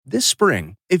This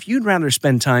spring, if you'd rather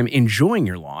spend time enjoying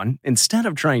your lawn instead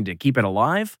of trying to keep it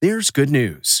alive, there's good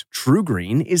news. True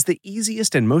Green is the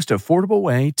easiest and most affordable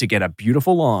way to get a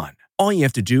beautiful lawn. All you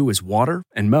have to do is water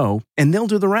and mow, and they'll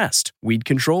do the rest. Weed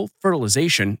control,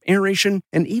 fertilization, aeration,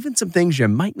 and even some things you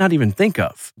might not even think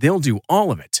of. They'll do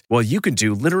all of it, while you can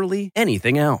do literally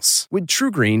anything else. With True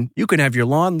Green, you can have your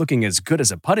lawn looking as good as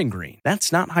a putting green.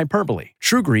 That's not hyperbole.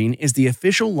 True Green is the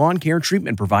official lawn care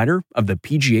treatment provider of the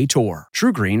PGA Tour.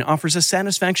 True Green offers a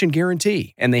satisfaction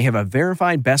guarantee, and they have a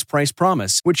verified best price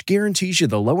promise, which guarantees you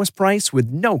the lowest price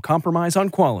with no compromise on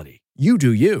quality. You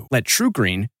do you. Let True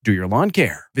Green do your lawn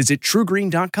care. Visit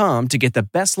truegreen.com to get the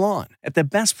best lawn at the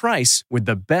best price with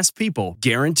the best people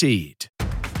guaranteed.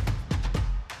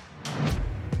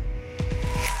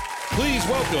 Please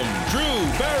welcome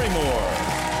Drew Barrymore.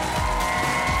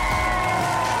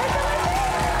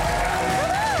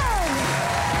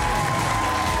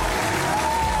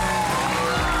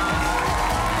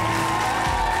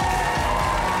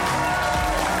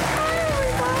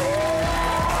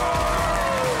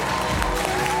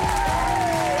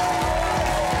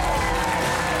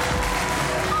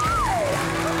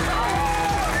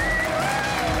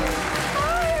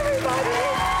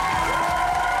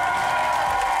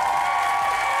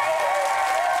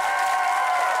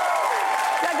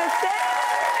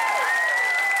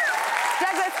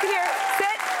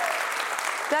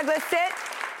 Douglas, sit.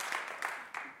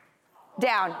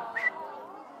 Down.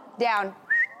 Down.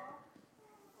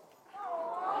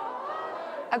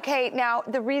 Okay, now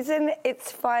the reason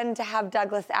it's fun to have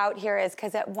Douglas out here is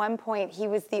because at one point he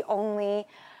was the only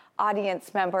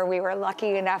audience member we were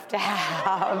lucky enough to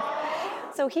have.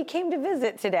 So he came to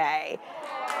visit today.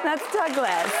 That's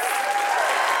Douglas.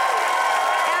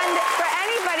 And for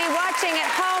anybody watching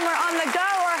at home or on the go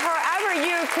or however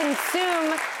you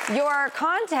consume your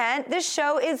content, this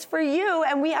show is for you,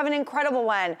 and we have an incredible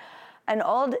one. An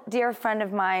old dear friend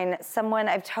of mine, someone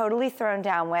I've totally thrown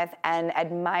down with and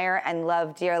admire and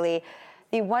love dearly.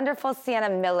 The wonderful Sienna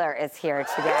Miller is here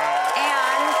today.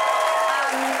 And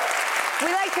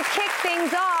we like to kick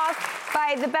things off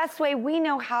by the best way we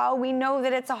know how. We know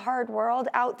that it's a hard world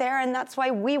out there, and that's why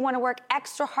we want to work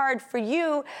extra hard for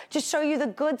you to show you the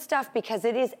good stuff, because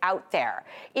it is out there.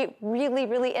 It really,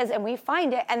 really is, and we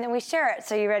find it, and then we share it.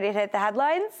 So you ready to hit the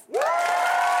headlines?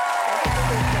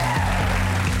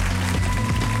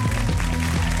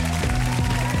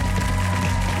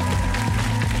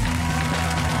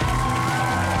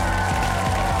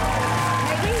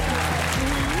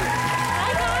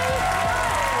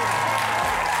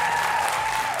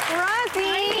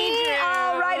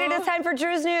 For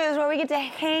Drew's News, where we get to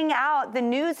hang out the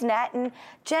news net and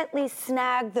gently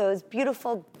snag those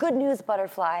beautiful good news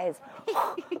butterflies.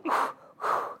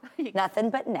 Nothing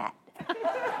but net.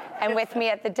 And with me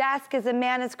at the desk is a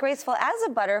man as graceful as a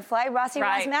butterfly, Ross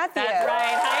Matthews. That's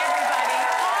right. Hi, everybody.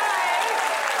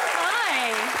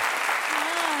 Hi.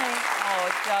 Oh,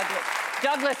 it's Douglas.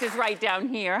 Douglas is right down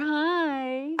here.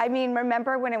 Hi. I mean,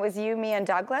 remember when it was you, me, and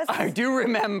Douglas? I do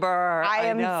remember. I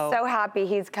am so happy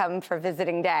he's come for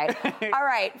visiting day. All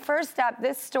right, first up,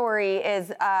 this story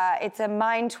is, it's a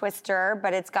mind twister,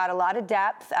 but it's got a lot of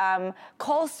depth.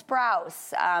 Cole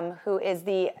Sprouse, who is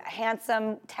the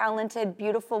handsome, talented,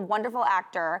 beautiful, wonderful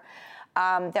actor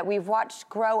that we've watched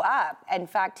grow up. In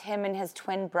fact, him and his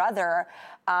twin brother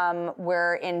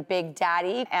were in Big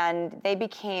Daddy, and they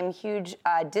became huge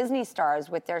Disney stars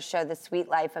with their show, The Sweet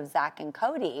Life of Zack and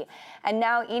Cody. And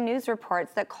now E! News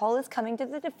reports that Cole is coming to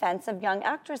the defense of young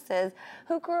actresses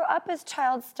who grew up as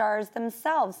child stars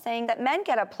themselves, saying that men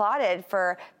get applauded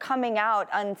for coming out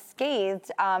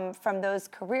unscathed from those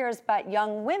careers, but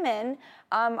young women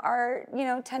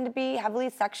tend to be heavily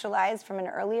sexualized from an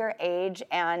earlier age,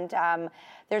 and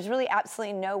there's really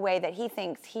absolutely no way that he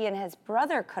thinks he and his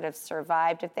brother could have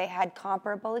survived if they had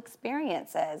comparable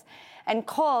experiences. And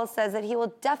Cole says that he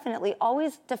will definitely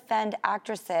always defend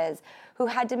actresses who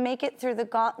had to make it through the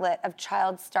gauntlet of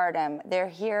child stardom. They're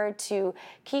here to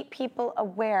keep people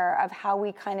aware of how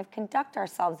we kind of conduct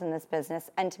ourselves in this business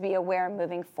and to be aware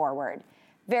moving forward.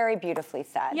 Very beautifully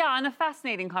said. Yeah, and a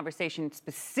fascinating conversation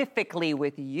specifically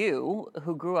with you,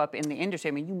 who grew up in the industry.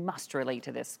 I mean, you must relate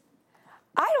to this.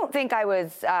 I don't think I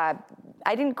was, I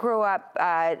didn't grow up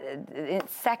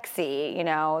sexy, you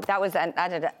know.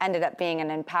 That ended up being an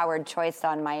empowered choice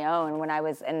on my own when I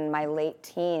was in my late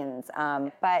teens.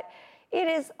 But it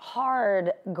is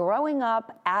hard growing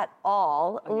up at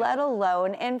all, let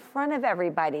alone in front of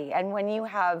everybody. And when you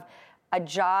have a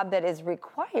job that is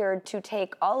required to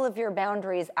take all of your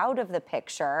boundaries out of the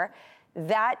picture,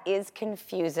 that is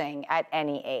confusing at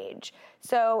any age.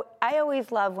 So I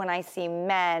always love when I see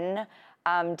men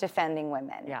defending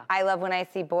women. Yeah. I love when I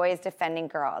see boys defending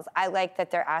girls. I like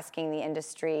that they're asking the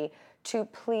industry to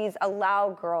please allow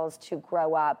girls to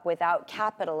grow up without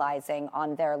capitalizing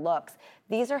on their looks.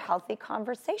 These are healthy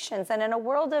conversations. And in a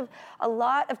world of a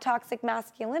lot of toxic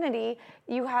masculinity,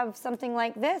 you have something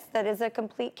like this that is a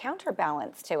complete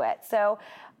counterbalance to it. So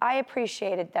I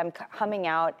appreciated them coming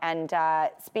out and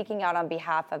speaking out on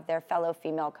behalf of their fellow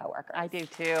female coworkers. I do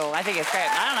too. I think it's great.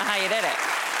 I don't know how you did it.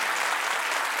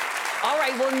 All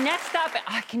right, well, next up,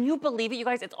 can you believe it, you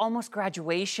guys? It's almost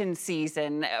graduation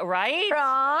season, right?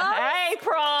 Prom? Hey,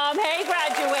 prom. Hey,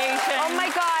 graduation. Oh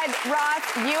my God,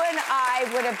 Ross, you and I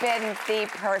would have been the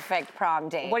perfect prom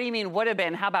date. What do you mean would have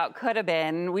been? How about could have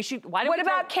been? We should, why don't What we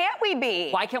about can't we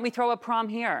be? Why can't we throw a prom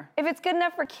here? If it's good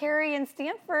enough for Carrie and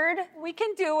Stanford, We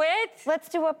can do it. let's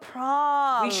do a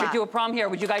prom. We should do a prom here.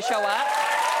 Would you guys show up?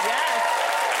 Yes.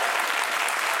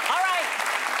 All right.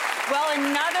 Well,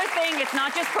 another thing, it's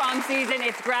not just prom season,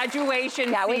 it's graduation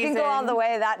season. Yeah, we can go all the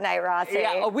way that night, Rossi.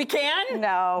 Yeah, oh, we can?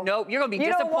 No. Nope, you're going to be You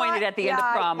don't disappointed want- at the end of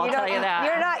prom, I'll tell you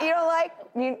that. You don't like,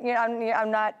 I'm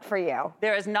not for you.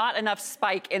 There is not enough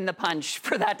spike in the punch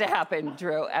for that to happen,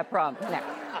 Drew, at prom.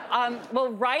 No. Well,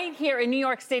 right here in New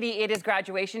York City, it is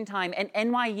graduation time, and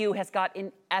NYU has got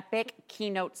an epic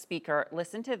keynote speaker.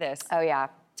 Listen to this. Oh, yeah.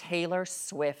 Taylor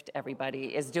Swift,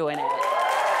 everybody, is doing it.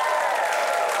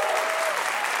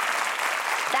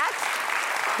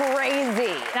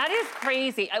 Crazy. That is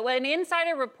crazy. When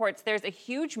Insider reports there's a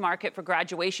huge market for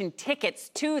graduation tickets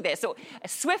to this. So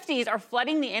Swifties are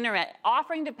flooding the internet,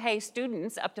 offering to pay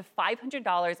students up to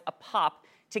 $500 a pop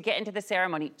to get into the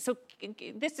ceremony. So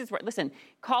this is where, listen,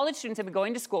 college students have been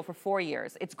going to school for 4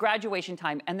 years. It's graduation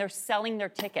time, and they're selling their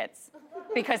tickets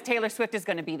because Taylor Swift is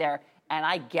going to be there. And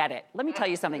I get it. Let me tell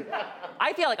you something.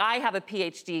 I feel like I have a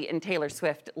PhD in Taylor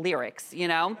Swift lyrics, you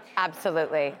know?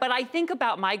 Absolutely. But I think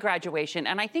about my graduation,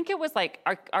 and I think it was like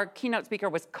our keynote speaker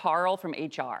was Carl from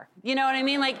HR. You know what I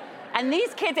mean? Like, and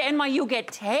these kids at NYU get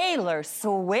Taylor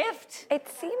Swift. It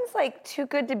seems like too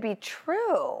good to be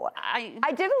true.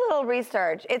 I did a little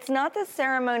research. It's not the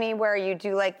ceremony where you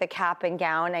do like the cap and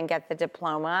gown and get the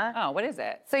diploma. Oh, what is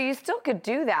it? So you still could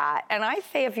do that. And I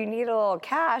say if you need a little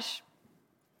cash,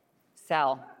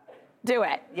 Sell. do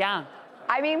it. Yeah.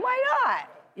 I mean, why not?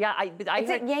 Yeah, I It's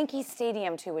heard, at Yankee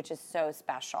Stadium too, which is so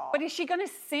special. but is she gonna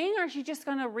sing or is she just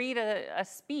gonna read a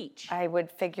speech? I would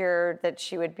figure that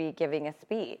she would be giving a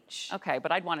speech. Okay,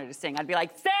 but I'd want her to sing. I'd be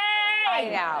like, sing! I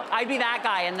know. I'd be that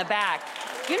guy in the back.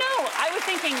 You know, I was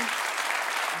thinking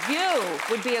you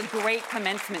would be a great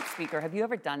commencement speaker. Have you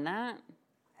ever done that?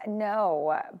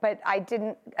 No, but I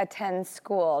didn't attend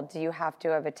school. Do you have to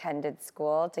have attended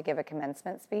school to give a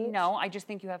commencement speech? No, I just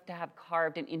think you have to have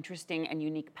carved an interesting and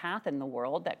unique path in the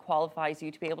world that qualifies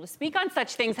you to be able to speak on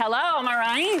such things. Hello, am I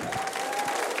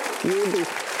right? You would be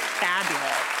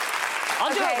fabulous. I'll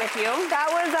do it with you. That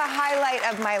was a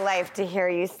highlight of my life to hear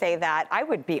you say that. I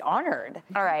would be honored.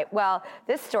 All right, well,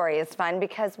 this story is fun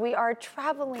because we are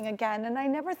traveling again, and I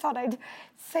never thought I'd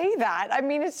say that. I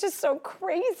mean, it's just so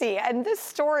crazy, and this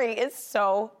story is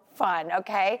so fun,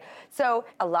 okay? So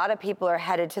a lot of people are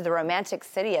headed to the romantic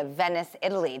city of Venice,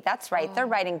 Italy. That's right, they're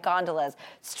riding gondolas,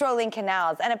 strolling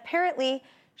canals, and apparently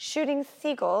shooting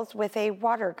seagulls with a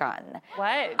water gun.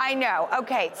 What? I know.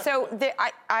 Okay, so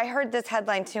I heard this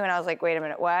headline too, and I was like, wait a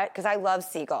minute, what? Because I love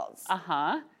seagulls.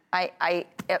 Uh-huh.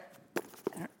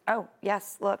 Oh,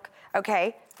 yes, look.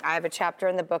 Okay, I have a chapter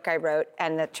in the book I wrote,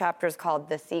 and the chapter is called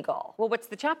The Seagull. Well, what's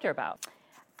the chapter about?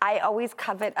 I always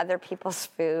covet other people's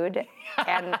food,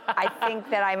 and I think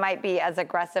that I might be as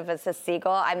aggressive as a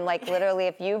seagull. I'm like,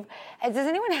 literally, does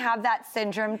anyone have that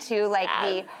syndrome too? Like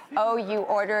you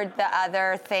ordered the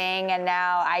other thing, and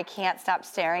now I can't stop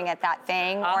staring at that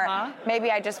thing. Or maybe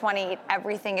I just want to eat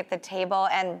everything at the table,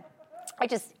 and I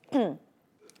just have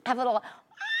a little...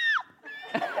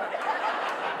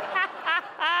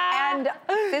 And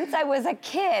since I was a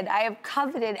kid, I have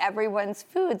coveted everyone's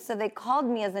food, so they called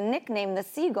me as a nickname the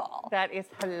Seagull. That is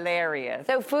hilarious.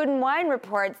 So Food and Wine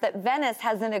reports that Venice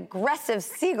has an aggressive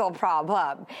seagull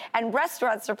problem, and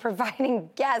restaurants are providing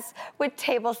guests with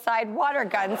tableside water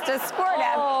guns to squirt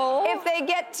them if they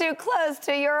get too close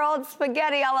to your old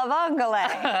spaghetti alla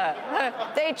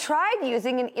vongole. They tried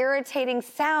using an irritating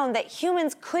sound that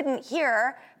humans couldn't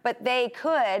hear, but they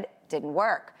could. Didn't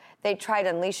work. They tried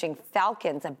unleashing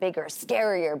falcons, a bigger,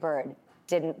 scarier bird.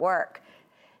 Didn't work.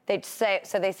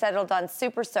 So they settled on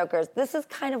super soakers. This is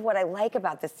kind of what I like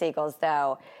about the seagulls,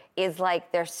 though. is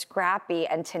like they're scrappy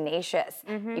and tenacious.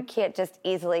 You can't just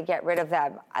easily get rid of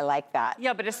them. I like that.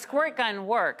 Yeah, but a squirt gun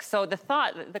works. So the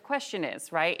question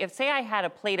is, right, if say I had a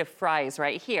plate of fries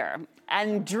right here,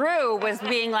 and Drew was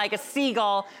being like a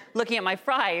seagull looking at my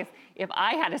fries, if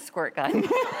I had a squirt gun.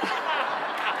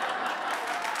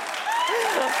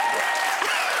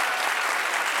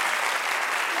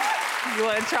 You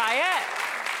want to try it?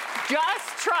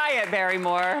 Just try it,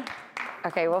 Barrymore.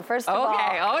 Okay, well, first of all.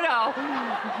 Okay, oh no.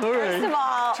 First of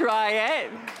all. Try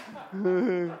it.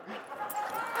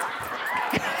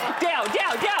 Down.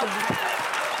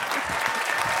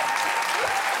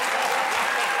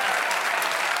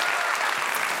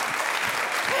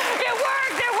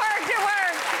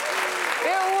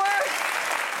 It worked.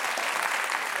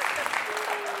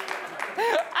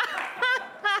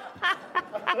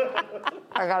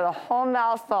 I got a whole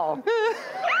mouthful.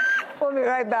 We'll be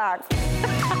right back.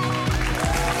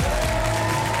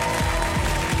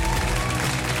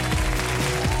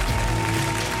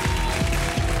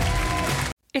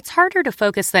 It's harder to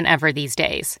focus than ever these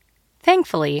days.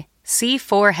 Thankfully,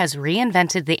 C4 has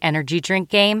reinvented the energy drink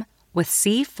game with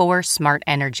C4 Smart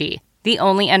Energy, the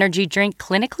only energy drink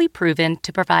clinically proven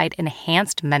to provide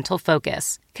enhanced mental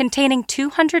focus, containing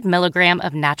 200 milligrams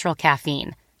of natural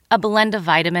caffeine, a blend of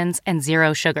vitamins, and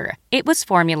zero sugar. It was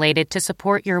formulated to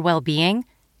support your well-being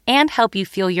and help you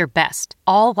feel your best,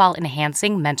 all while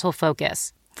enhancing mental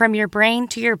focus. From your brain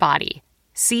to your body,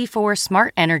 C4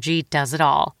 Smart Energy does it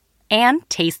all. And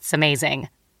tastes amazing.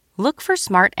 Look for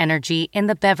Smart Energy in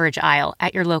the beverage aisle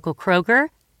at your local Kroger,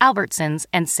 Albertsons,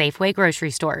 and Safeway grocery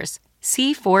stores.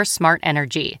 C4 Smart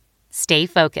Energy. Stay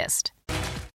focused.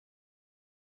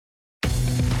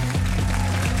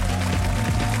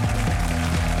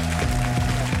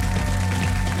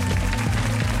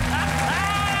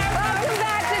 Welcome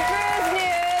back to Drew's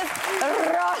News.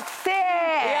 Rossi.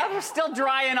 Yeah, we're still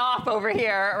drying off over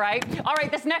here, right? All right,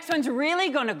 this next one's really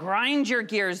going to grind your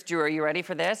gears, Drew. Are you ready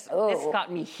for this? Oh. This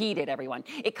got me heated, everyone.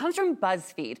 It comes from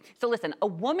BuzzFeed. So listen, a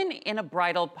woman in a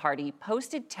bridal party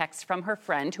posted text from her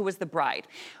friend who was the bride.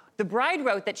 The bride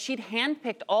wrote that she'd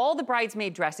handpicked all the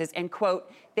bridesmaid dresses and,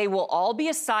 quote, they will all be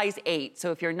a size 8.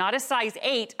 So if you're not a size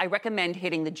 8, I recommend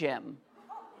hitting the gym.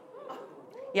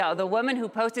 Yeah, the woman who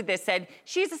posted this said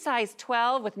she's a size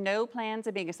 12 with no plans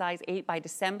of being a size 8 by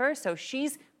December, so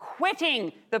she's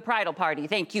quitting the bridal party.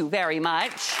 Thank you very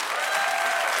much.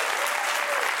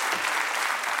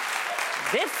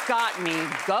 This got me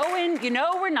going. You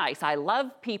know, we're nice. I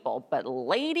love people, but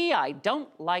lady, I don't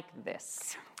like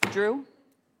this. Drew?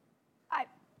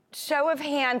 Show of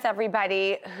hands,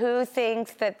 everybody, who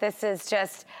thinks that this is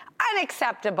just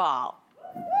unacceptable?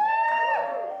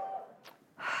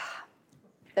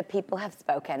 The people have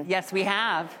spoken. Yes, we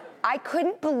have. I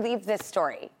couldn't believe this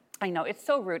story. I know, it's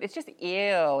so rude. It's just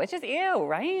ew. It's just ew,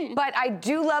 right? But I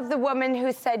do love the woman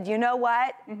who said, you know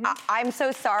what? I'm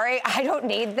so sorry. I don't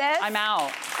need this. I'm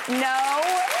out. No.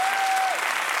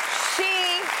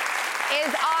 She is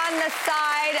on the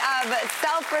side of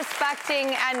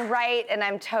self-respecting and right, and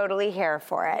I'm totally here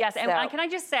for it. Yes, and can I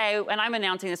just say, and I'm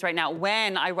announcing this right now,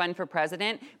 when I run for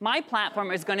president, my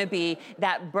platform is going to be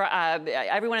that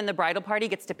everyone in the bridal party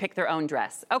gets to pick their own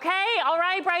dress. Okay? All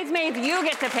right, bridesmaids, you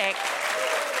get to pick.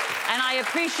 And I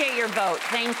appreciate your vote.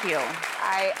 Thank you.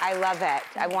 I love it.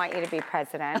 I want you to be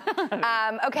president.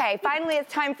 Okay, finally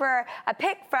it's time for a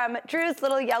pick from Drew's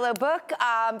little yellow book.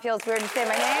 Feels weird to say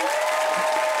my name.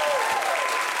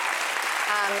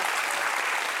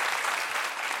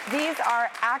 These are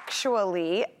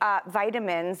actually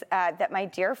vitamins that my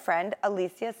dear friend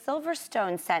Alicia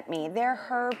Silverstone sent me. They're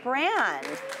her brand.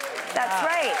 That's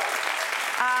right.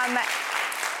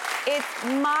 It's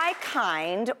My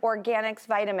Kind Organics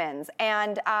Vitamins,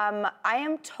 and I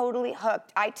am totally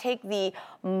hooked. I take the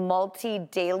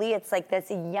multi-daily. It's like this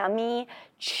yummy,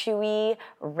 chewy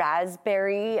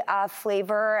raspberry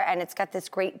flavor, and it's got this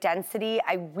great density.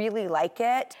 I really like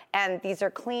it. And these are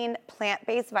clean,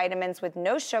 plant-based vitamins with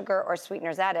no sugar or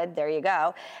sweeteners added. There you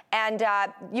go. And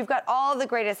you've got all the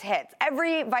greatest hits.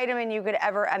 Every vitamin you could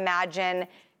ever imagine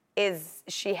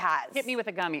she has. Hit me with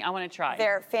a gummy. I want to try.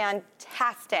 They're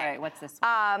fantastic. All right, what's this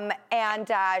one? And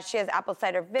she has apple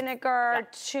cider vinegar,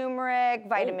 turmeric,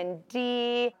 vitamin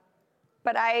D.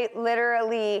 But I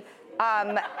literally...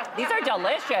 These are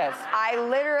delicious. I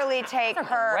literally take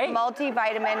her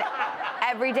multivitamin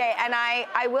every day. And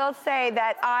I will say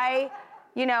that I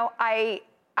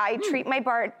treat my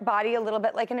body a little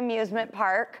bit like an amusement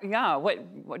park. Yeah,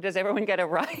 what does everyone get a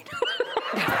ride?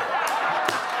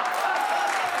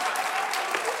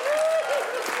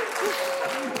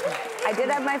 I did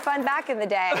have my fun back in the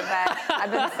day, but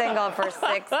I've been single for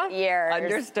 6 years.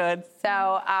 Understood.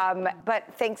 So, but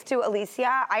thanks to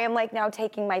Alicia, I am like now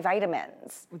taking my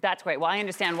vitamins. That's great. Well, I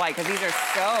understand why, because these are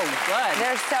so good.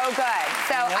 They're so good.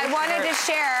 So I wanted to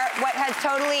share what has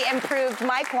totally improved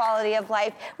my quality of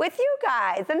life with you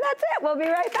guys. And that's it. We'll be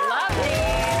right back. Lovely.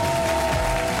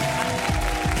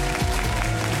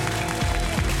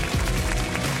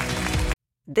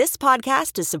 This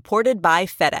podcast is supported by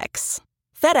FedEx.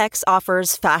 FedEx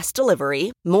offers fast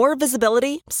delivery, more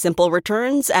visibility, simple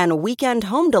returns, and weekend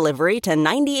home delivery to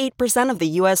 98% of the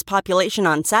U.S. population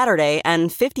on Saturday and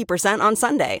 50% on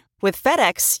Sunday. With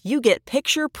FedEx, you get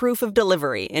picture proof of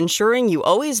delivery, ensuring you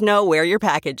always know where your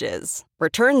package is.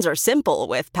 Returns are simple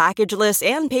with packageless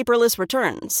and paperless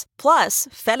returns. Plus,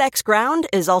 FedEx Ground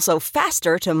is also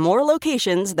faster to more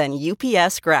locations than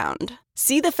UPS Ground.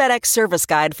 See the FedEx service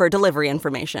guide for delivery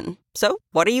information. So,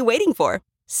 what are you waiting for?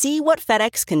 See what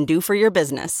FedEx can do for your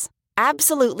business.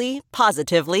 Absolutely,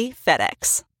 positively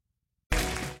FedEx. Welcome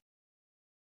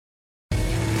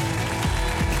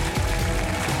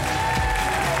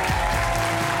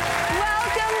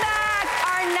back.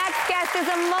 Our next guest is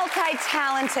a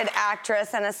multi-talented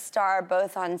actress and a star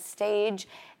both on stage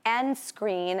and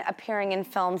screen, appearing in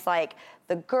films like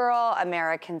The Girl,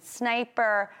 American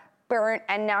Sniper, Burnt,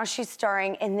 and now she's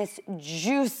starring in this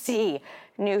juicy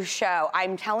new show.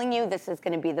 I'm telling you, this is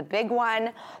going to be the big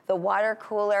one, the water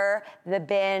cooler, the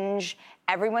binge.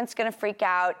 Everyone's going to freak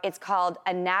out. It's called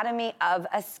Anatomy of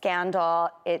a Scandal.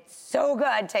 It's so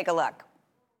good. Take a look.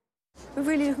 We're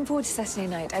really looking forward to Saturday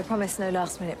night. I promise no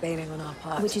last-minute bailing on our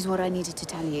part. Which is what I needed to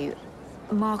tell you.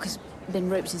 Mark has been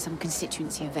roped in some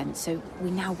constituency event, so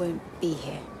we now won't be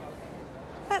here.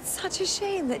 That's such a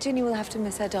shame that Ginny will have to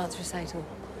miss her dance recital.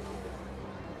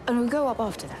 And we'll go up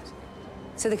after that.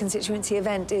 So the constituency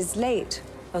event is late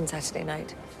on Saturday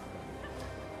night?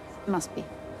 Must be.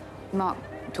 Mark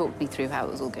talked me through how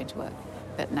it was all going to work,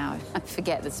 but now I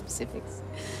forget the specifics.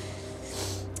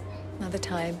 Another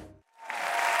time.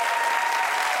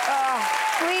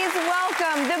 Please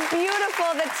welcome the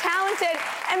beautiful, the talented,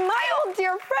 and my old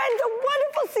dear friend, the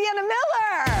wonderful Sienna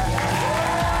Miller.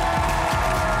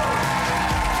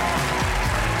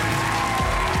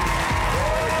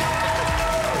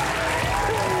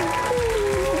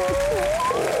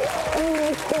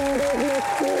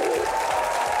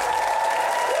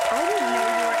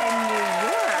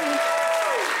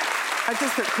 I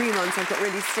just put cream on, so I've got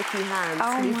really sticky hands.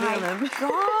 Can you feel them?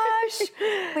 Gosh.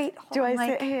 Wait, hold Do I on,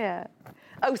 sit here?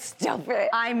 Oh, stop it.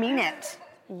 I mean it.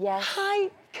 Yes. Hi,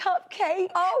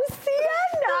 Cupcake. Oh,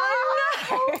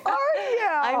 Sienna. How are you?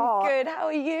 I'm good. How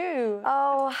are you?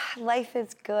 Oh, life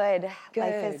is good.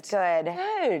 Life is good.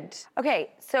 Good. Okay,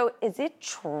 so is it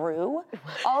true?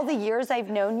 All the years I've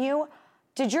known you,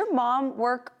 did your mom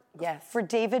work for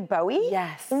David Bowie?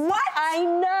 Yes. What? I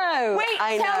know. Wait,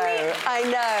 I tell know. me. I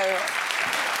know.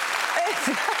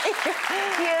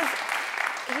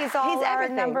 He's our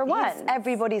everything. number one. He's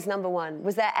everybody's number one.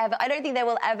 Was there ever? I don't think there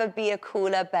will ever be a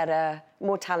cooler, better,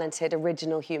 more talented,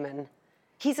 original human.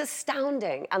 He's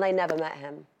astounding, and I never met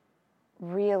him.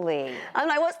 Really? I'm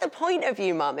like, what's the point of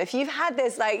you, Mum? If you've had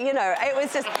this, like, you know, it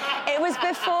was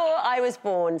before I was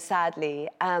born, sadly.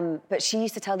 But she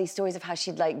used to tell these stories of how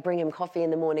she'd, like, bring him coffee in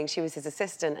the morning. She was his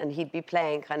assistant, and he'd be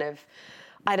playing kind of,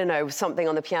 I don't know, something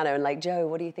on the piano, and like, Joe,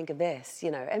 what do you think of this?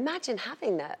 You know, imagine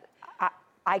having that.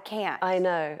 I can't. I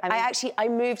know. I mean, I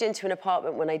moved into an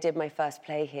apartment when I did my first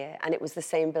play here, and it was the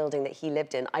same building that he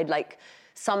lived in. I'd, like,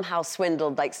 somehow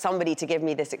swindled, like, somebody to give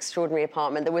me this extraordinary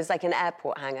apartment. There was, like, an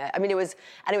airport hangar. I mean, it was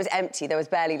empty. There was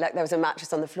barely, like, there was a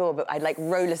mattress on the floor, but I'd, like,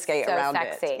 roller skate around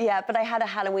sexy. it. Yeah, but I had a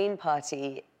Halloween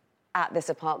party at this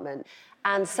apartment,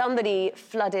 and somebody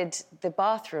flooded the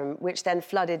bathroom, which then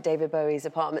flooded David Bowie's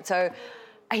apartment. So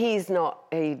he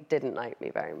didn't like me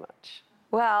very much.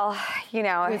 Well, you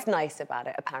know. He's nice about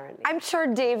it, apparently. I'm sure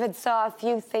David saw a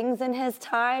few things in his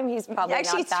time. He's probably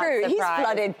Actually, not that true. surprised. He's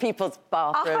flooded people's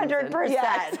bathrooms. 100%.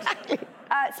 Yeah, exactly.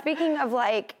 Speaking of,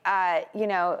 like, you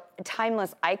know,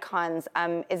 timeless icons,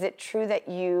 is it true that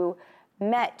you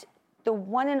met the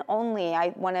one and only,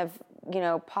 one of, you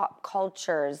know, pop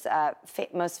culture's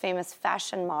most famous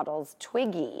fashion models,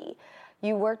 Twiggy?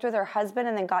 You worked with her husband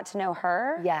and then got to know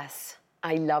her? Yes,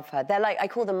 I love her. They're like, I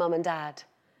call them mum and dad.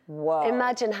 Whoa.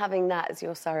 Imagine having that as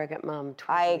your surrogate mum,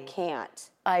 Twiggy. I can't.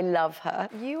 I love her.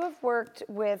 You have worked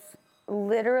with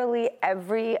literally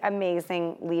every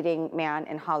amazing leading man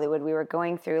in Hollywood. We were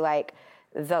going through, like,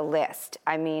 the list.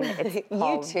 I mean, it's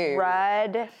Paul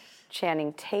Rudd,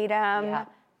 Channing Tatum,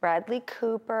 Bradley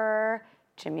Cooper,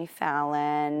 Jimmy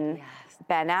Fallon,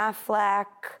 Ben Affleck.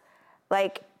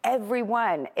 Like,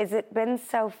 everyone. Has it been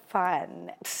so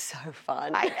fun? So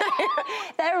fun.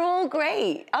 They're all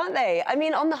great, aren't they? I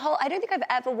mean, on the whole, I don't think I've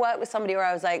ever worked with somebody where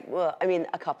I was like, well, I mean,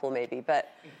 a couple maybe,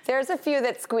 but... There's a few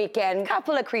that squeak in. A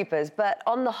couple of creepers, but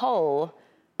on the whole,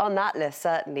 on that list,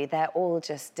 certainly, they're all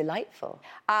just delightful.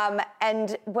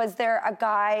 And was there a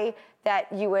guy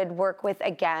that you would work with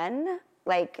again?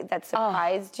 Like, that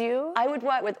surprised you? I would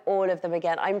work with all of them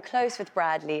again. I'm close with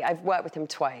Bradley. I've worked with him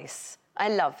twice. I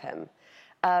love him.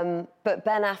 But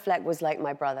Ben Affleck was like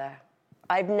my brother.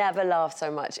 I've never laughed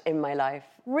so much in my life.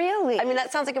 Really? I mean,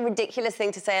 that sounds like a ridiculous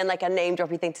thing to say and like a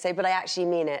name-droppy thing to say, but I actually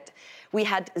mean it. We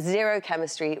had zero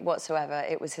chemistry whatsoever.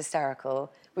 It was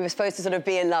hysterical. We were supposed to sort of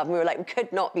be in love, and we were like, we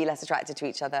could not be less attracted to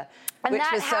each other. And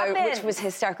which was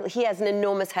hysterical. He has an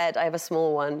enormous head, I have a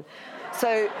small one.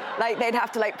 So, like, they'd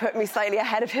have to, like, put me slightly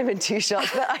ahead of him in 2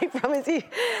 shots, but I promise you.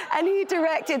 And he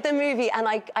directed the movie, and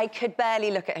I could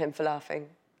barely look at him for laughing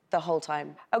the whole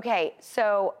time. Okay,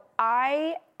 so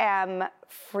I am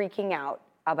freaking out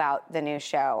about the new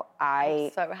show.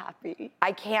 I'm so happy.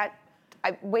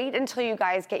 I wait until you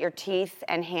guys get your teeth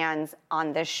and hands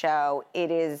on this show.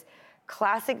 It is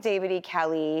classic David E.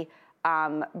 Kelley.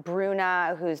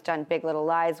 Bruna, who's done Big Little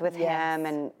Lies with him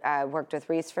and worked with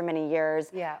Reese for many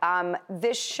years. Yeah.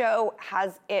 This show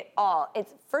has it all.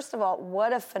 It's, first of all,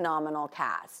 what a phenomenal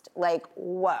cast. Like,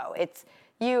 whoa. It's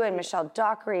you and Michelle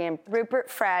Dockery and Rupert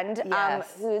Friend,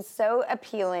 who's so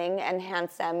appealing and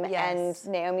handsome, and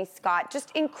Naomi Scott. Just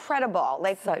incredible.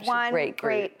 Like, such one a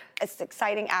great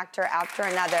exciting actor after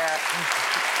another.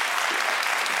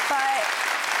 But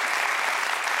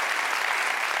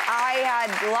I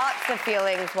had lots of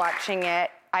feelings watching it.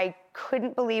 I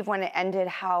couldn't believe when it ended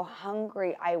how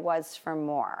hungry I was for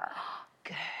more.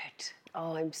 Good.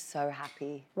 Oh, I'm so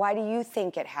happy. Why do you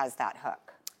think it has that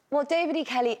hook? Well, David E.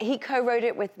 Kelley, he co-wrote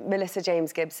it with Melissa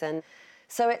James Gibson.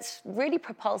 So it's really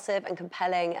propulsive and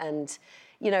compelling, and,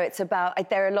 you know, it's about,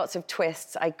 there are lots of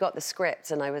twists. I got the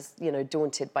script and I was, you know,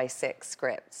 daunted by 6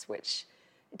 scripts, which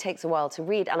it takes a while to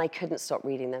read, and I couldn't stop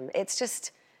reading them. It's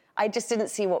just, I just didn't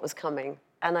see what was coming,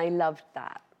 and I loved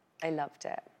that. I loved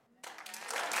it.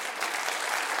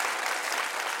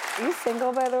 Are you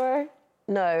single, by the way?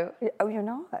 No. Oh, you're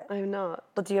not? I'm not.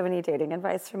 Well, do you have any dating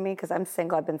advice for me? Because I'm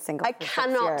single. I've been single for 6 years. I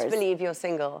cannot believe you're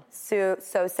single. So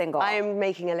single. I am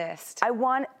making a list.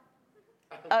 Oh,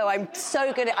 I'm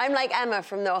so good at... I'm like Emma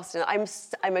from the Austin.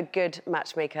 I'm a good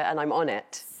matchmaker, and I'm on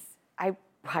it. I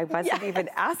wasn't even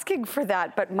asking for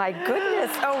that, but my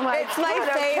goodness. Oh, my It's my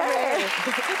favorite.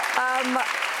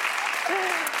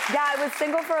 Yeah, I was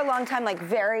single for a long time, like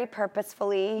very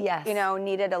purposefully. Yes. You know,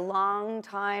 needed a long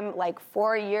time, like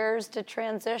 4 years to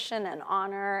transition and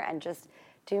honor and just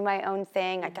do my own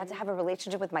thing. I got to have a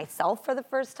relationship with myself for the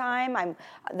first time. I'm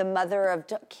the mother of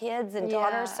kids and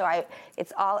daughters, so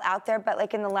it's all out there. But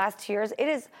like in the last 2 years,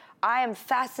 I am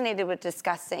fascinated with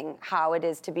discussing how it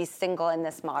is to be single in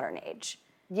this modern age.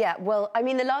 Yeah, well, I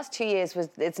mean, the last 2 years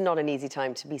it's not an easy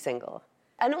time to be single.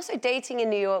 And also dating in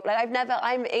New York, like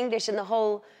I'm English, and the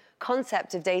whole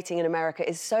concept of dating in America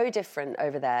is so different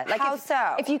over there. Like how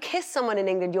so? If you kiss someone in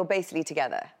England, you're basically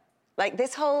together. Like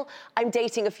this whole I'm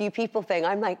dating a few people thing,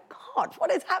 I'm like, God, what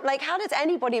is happening? Like, how does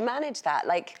anybody manage that?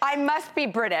 Like, I must be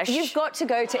British. You've got to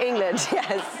go to England.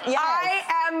 Yes.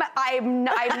 I'm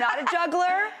not a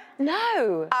juggler.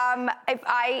 No. If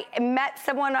I met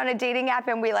someone on a dating app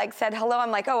and we like said hello, I'm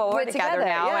like, oh, well, we're together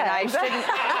now, and I shouldn't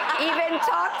even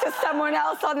talk to someone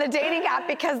else on the dating app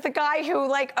because the guy who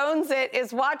like owns it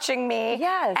is watching me.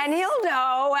 Yes. And he'll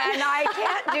know, and I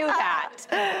can't do that.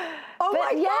 Oh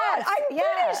my God, I'm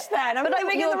British then. I'm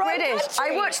living in the wrong British.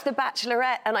 country. I watched The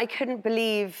Bachelorette and I couldn't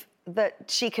believe that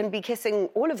she can be kissing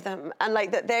all of them, and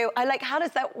like that how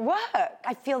does that work?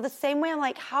 I feel the same way. I'm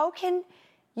like, how can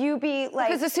you be like...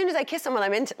 Because as soon as I kiss someone,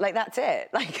 I'm into, like, that's it.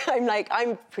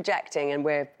 I'm projecting and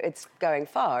it's going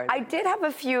far. I did have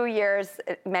a few years,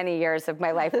 many years of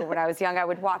my life where when I was young, I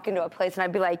would walk into a place and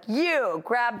I'd be like, you,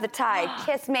 grab the tie,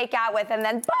 kiss, make out with, and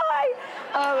then bye.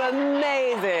 Oh,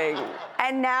 amazing.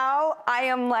 And now I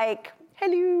am like,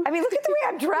 hello. I mean, look at the way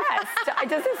I'm dressed.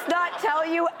 Does this not tell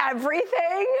you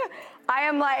everything? I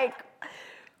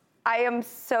am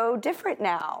so different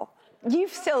now.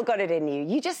 You've still got it in you.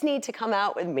 You just need to come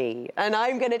out with me, and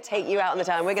I'm going to take you out on the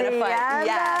town. We're going to fight. Sienna.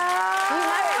 Yeah. You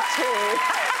know it too.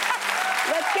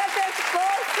 Let's get this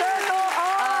full circle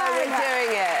on. Oh, we're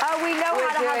doing it. Oh, we know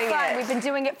how to have fun. We've been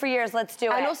doing it for years. Let's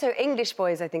do it. And also, English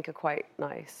boys, I think, are quite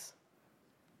nice.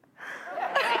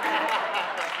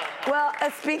 Well,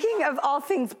 speaking of all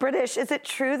things British, is it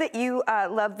true that you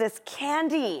love this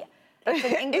candy? It's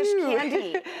an English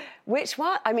candy. Which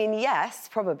one? I mean, yes,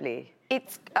 probably.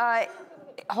 It's,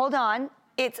 hold on.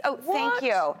 Thank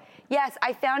you. Yes,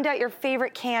 I found out your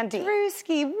favorite candy.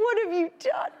 Drewski, what have you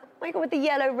done? Oh my God, with the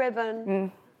yellow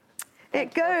ribbon.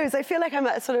 It goes. I feel like I'm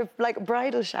at a sort of like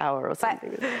bridal shower or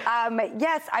something. But,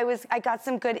 yes, I got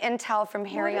some good intel from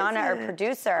Hariana, our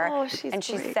producer. Oh, she's And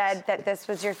she great. said that this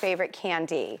was your favorite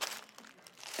candy.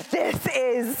 This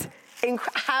is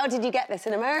how did you get this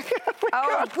in America?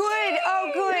 Oh, good.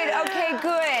 Oh, good. Okay,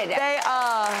 good. They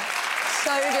are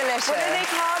so delicious. What are they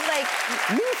called? Like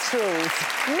minstrels.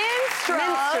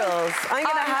 Minstrels. I'm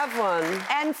gonna have one.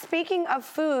 And speaking of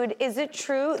food, is it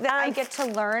true that I get to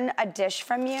learn a dish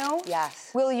from you?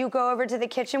 Yes. Will you go over to the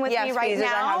kitchen with me right please,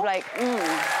 now? I have like. All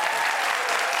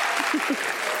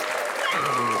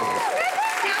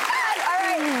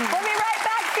right, we'll be right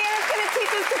back. Sienna's gonna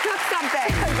teach us to cook something.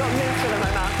 I've got minstrel in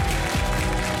my mouth.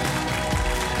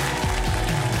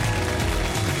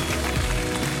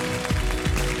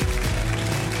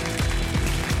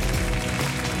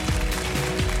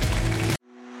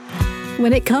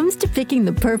 When it comes to picking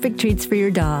the perfect treats for your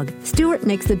dog, Stewart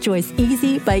makes the choice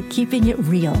easy by keeping it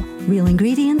real. Real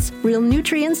ingredients, real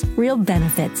nutrients, real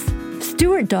benefits.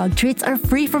 Stewart dog treats are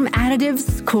free from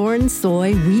additives, corn,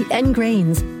 soy, wheat, and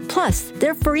grains. Plus,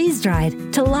 they're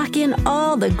freeze-dried to lock in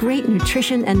all the great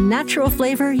nutrition and natural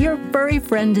flavor your furry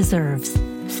friend deserves.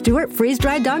 Stewart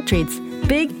freeze-dried dog treats.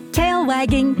 Big,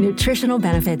 tail-wagging nutritional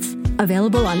benefits.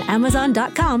 Available on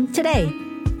Amazon.com today.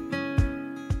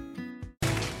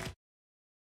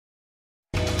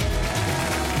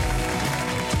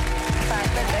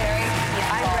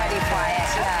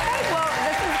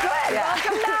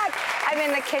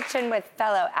 Kitchen with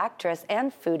fellow actress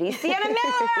and foodie Sienna Miller.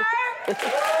 I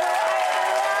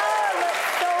love it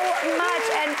so much,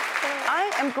 and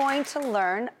I am going to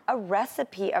learn a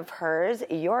recipe of hers.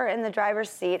 You're in the driver's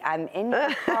seat. I'm in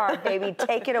your car, baby.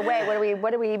 Take it away.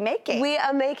 What are we making? We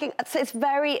are making. So it's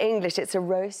very English. It's a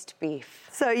roast beef.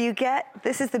 So you get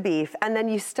this is the beef, and then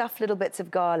you stuff little bits of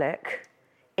garlic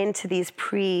into these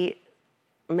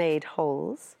pre-made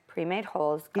holes. Pre-made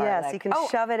holes, garlic. Yes, you can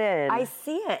shove it in. I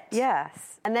see it.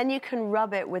 Yes. And then you can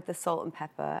rub it with the salt and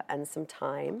pepper and some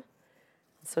thyme.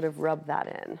 Sort of rub that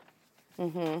in.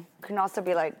 Mm-hmm. You can also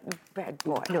be like, bad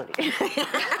boy. Naughty.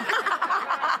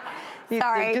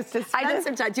 Sorry. Just spend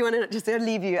some time. Do you want to just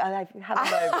leave you? I have a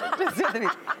moment.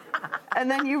 Just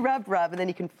and then you rub, and then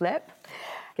you can flip.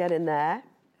 Get in there.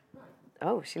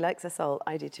 Oh, she likes the salt.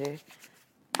 I do too.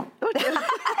 Oh,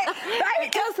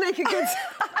 it does make a good...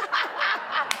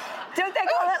 Don't they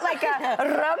call it like a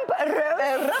rump roast?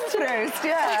 A rump roast,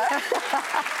 yeah.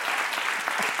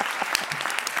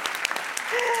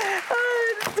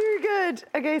 Oh, it's too good.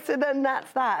 Okay, so then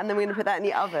that's that, and then we're gonna put that in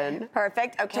the oven.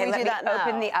 Perfect. Okay, let me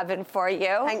open the oven for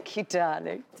you. Thank you,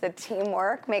 darling. The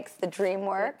teamwork makes the dream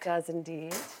work. It does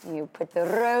indeed. You put the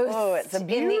roast it's a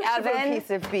beautiful in the oven.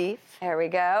 Piece of beef. There we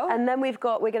go. And then we're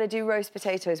gonna do roast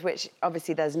potatoes, which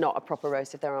obviously there's not a proper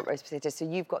roast if there aren't roast potatoes. So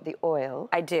you've got the oil.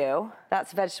 I do.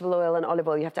 That's vegetable oil and olive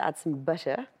oil. You have to add some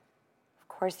butter. Of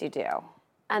course you do.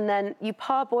 And then you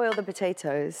parboil the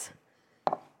potatoes.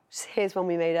 Here's one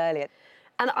we made earlier.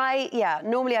 And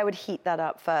normally I would heat that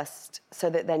up first so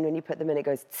that then when you put them in, it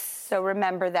goes tss. So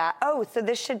remember that. Oh, so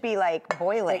this should be like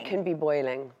boiling. It can be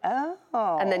boiling. Oh.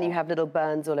 And then you have little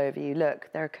burns all over you. Look,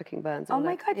 there are cooking burns all over.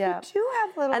 Oh my God, you do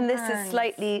have little burns. And burns. this is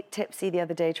slightly tipsy the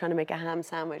other day trying to make a ham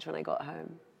sandwich when I got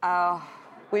home. Oh.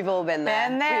 We've all been there.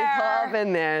 We've all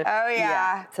been there. Oh,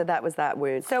 yeah. So that was that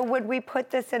wound. So would we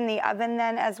put this in the oven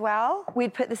then as well?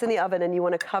 We'd put this in the oven and you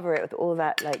want to cover it with all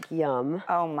that, like, yum.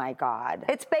 Oh, my God.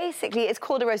 It's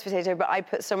called a roast potato, but I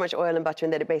put so much oil and butter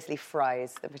in that it basically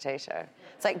fries the potato.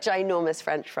 It's like ginormous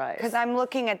French fries. Because I'm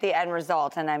looking at the end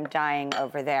result and I'm dying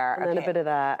over there. And then a bit of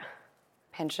that.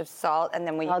 Pinch of salt, and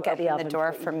then will you open the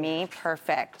door for me?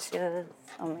 Perfect. Yes.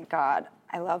 Oh, my God.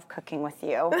 I love cooking with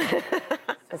you.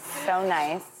 It's so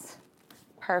nice.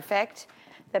 Perfect.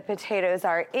 The potatoes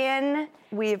are in.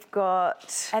 We've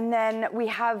got... And then we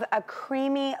have a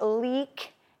creamy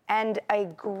leek and a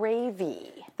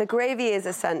gravy. The gravy is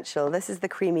essential. This is the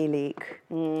creamy leek.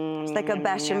 It's like a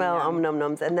bechamel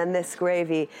nom-noms. And then this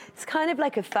gravy, it's kind of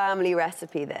like a family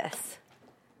recipe, this.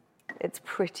 It's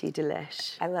pretty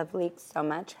delish. I love leeks so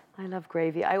much. I love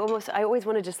gravy. I always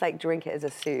want to just like drink it as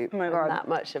a soup. Oh my God. That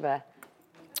much of a...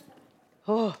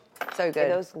 Oh, so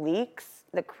good. Those leeks,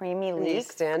 the creamy leeks. Can you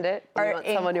stand it? Do you want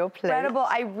some on your plate? Incredible,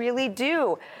 I really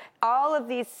do. All of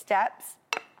these steps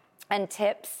and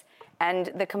tips and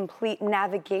the complete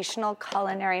navigational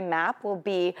culinary map will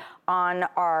be on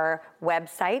our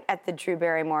website at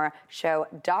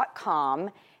thedrewbarrymoreshow.com.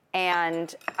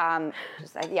 and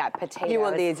potatoes. You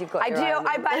want these? You've got. I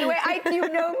do. By the way, you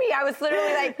know me. I was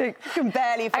literally like, you can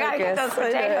barely focus. I gotta get those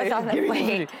potatoes on the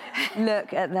plate.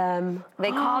 Look at them.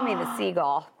 They call me the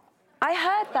seagull. I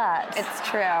heard that. It's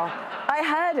true. I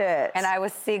heard it. And I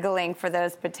was seagulling for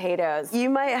those potatoes. You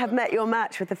might have met your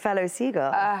match with a fellow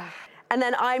seagull. And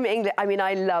then I'm English. I mean,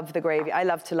 I love the gravy. I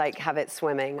love to have it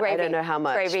swimming. Gravy. I don't know how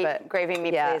much, but gravy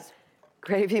me, please.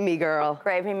 Gravy me, girl.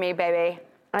 Gravy me, baby.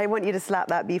 I want you to slap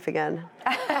that beef again.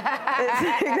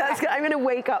 I'm going to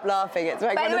wake up laughing. It's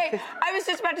like By the way, I was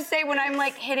just about to say, when I'm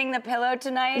hitting the pillow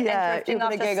tonight and drifting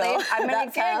off to giggle. sleep, I'm going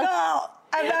to giggle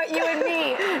about you and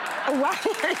me. Wow.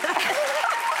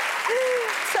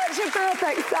 Such a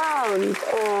perfect sound.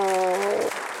 Oh.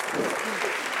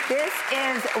 This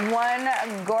is one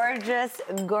gorgeous,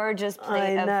 gorgeous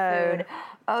plate of food.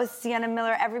 Oh, Sienna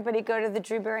Miller, everybody go to the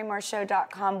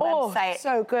DrewBarrymoreShow.com website. Oh,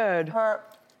 so good.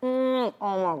 Oh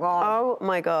my God. Oh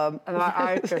my God. My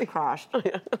eyes just crossed.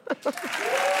 Incredible.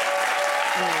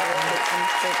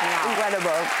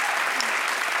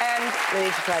 And we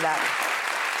need to try that.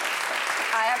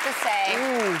 I have to say,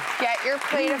 get your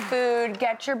plate of food,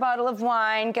 get your bottle of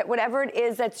wine, get whatever it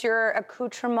is that's your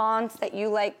accoutrements that you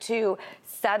like to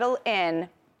settle in.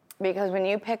 Because when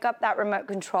you pick up that remote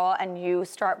control and you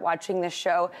start watching this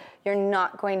show, you're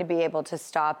not going to be able to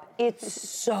stop. It's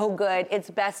so good.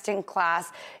 It's best in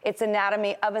class. It's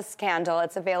Anatomy of a Scandal.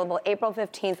 It's available April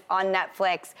 15th on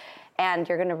Netflix. And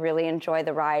you're going to really enjoy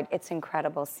the ride. It's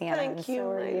incredible, Sienna. Thank you.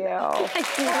 So are you. We'll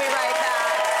be right back.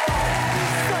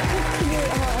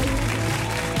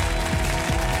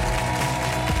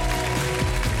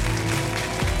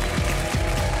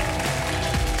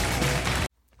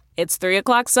 It's 3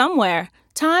 o'clock somewhere.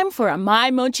 Time for a My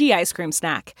Mochi ice cream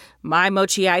snack. My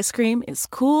Mochi ice cream is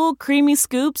cool, creamy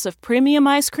scoops of premium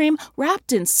ice cream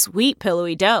wrapped in sweet,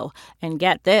 pillowy dough. And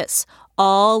get this,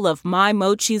 all of My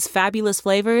Mochi's fabulous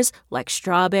flavors, like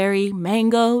strawberry,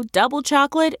 mango, double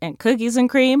chocolate, and cookies and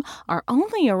cream, are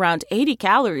only around 80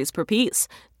 calories per piece.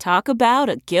 Talk about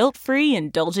a guilt-free,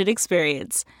 indulgent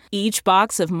experience. Each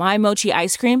box of My Mochi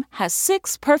ice cream has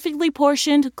 6 perfectly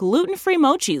portioned, gluten-free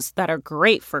mochis that are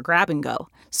great for grab and go.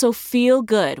 So feel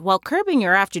good while curbing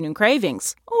your afternoon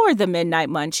cravings or the midnight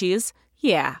munchies.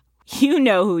 Yeah, you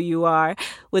know who you are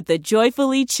with the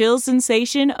joyfully chill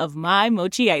sensation of My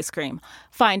Mochi ice cream.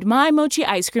 Find My Mochi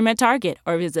ice cream at Target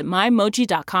or visit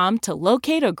MyMochi.com to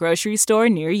locate a grocery store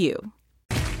near you.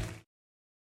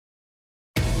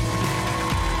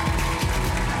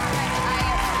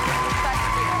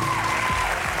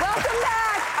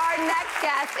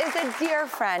 Is a dear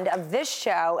friend of this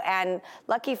show, and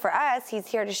lucky for us, he's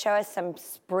here to show us some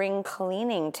spring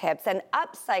cleaning tips and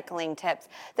upcycling tips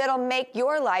that'll make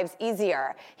your lives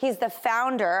easier. He's the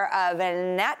founder of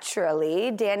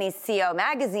Naturally, Danny's CO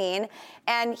magazine,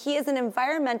 and he is an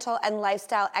environmental and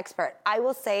lifestyle expert. I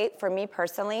will say, for me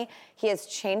personally, he has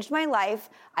changed my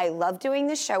life. I love doing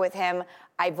this show with him.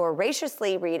 I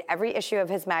voraciously read every issue of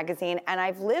his magazine, and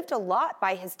I've lived a lot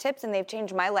by his tips, and they've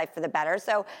changed my life for the better.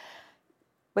 So,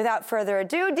 without further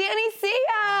ado, Danny CO!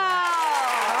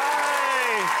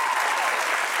 Hi!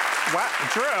 Wow,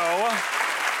 Drew,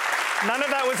 none of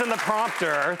that was in the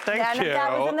prompter. Thank you. None of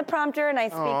that was in the prompter, and I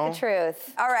speak the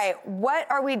truth. All right,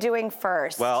 what are we doing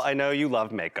first? Well, I know you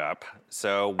love makeup,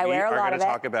 so we are going to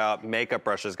talk about makeup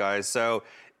brushes, guys. So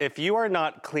if you are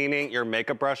not cleaning your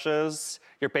makeup brushes,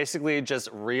 you're basically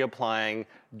just reapplying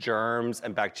germs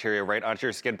and bacteria right onto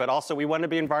your skin. But also, we want to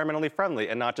be environmentally friendly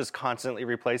and not just constantly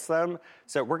replace them.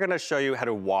 So we're going to show you how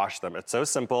to wash them. It's so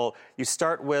simple. You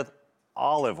start with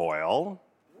olive oil,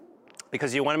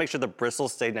 because you want to make sure the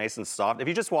bristles stay nice and soft. If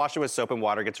you just wash it with soap and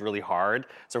water, it gets really hard.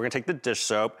 So we're going to take the dish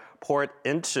soap, pour it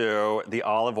into the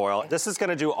olive oil. This is going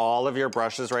to do all of your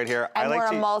brushes right here. And more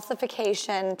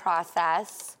emulsification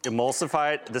process.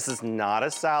 Emulsify it. This is not a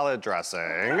salad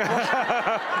dressing.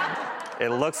 It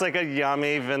looks like a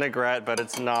yummy vinaigrette, but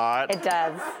it's not. It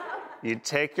does. You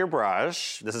take your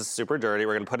brush. This is super dirty.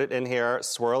 We're going to put it in here,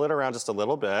 swirl it around just a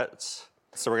little bit.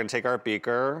 So we're going to take our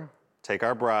beaker, take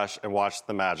our brush, and watch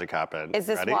the magic happen. Is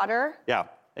this Ready? water? Yeah.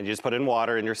 And you just put in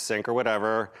water in your sink or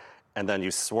whatever, and then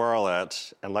you swirl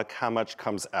it, and look how much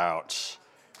comes out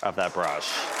of that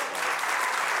brush.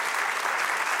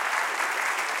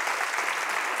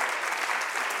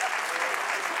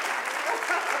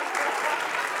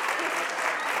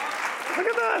 Look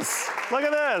at this. Look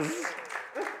at this.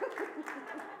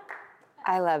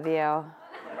 I love you.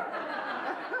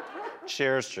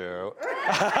 Cheers, Drew.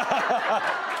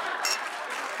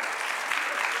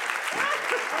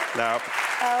 Nope.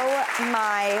 Oh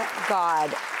my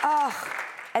God. Oh,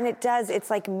 and it does. It's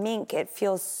like mink. It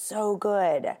feels so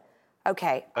good.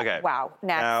 Okay. Okay. Wow.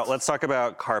 Next. Now, let's talk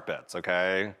about carpets,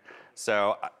 okay?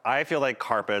 So I feel like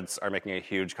carpets are making a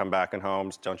huge comeback in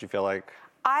homes. Don't you feel like?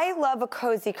 I love a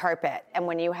cozy carpet. And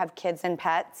when you have kids and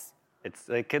pets,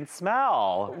 It can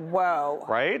smell. whoa.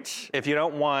 Right? If you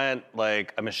don't want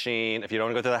like a machine, if you don't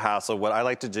want to go through the hassle, what I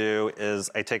like to do is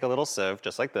I take a little sieve,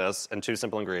 just like this, and 2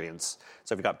 simple ingredients.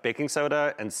 So we've got baking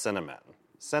soda and cinnamon.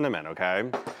 Cinnamon, okay?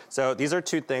 So these are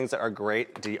 2 things that are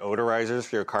great deodorizers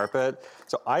for your carpet.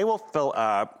 So I will fill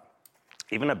up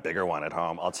even a bigger one at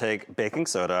home. I'll take baking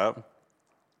soda,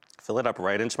 fill it up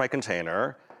right into my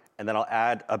container, and then I'll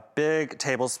add a big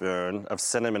tablespoon of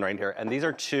cinnamon right here. And these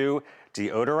are 2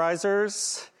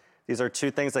 deodorizers. These are 2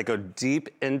 things that go deep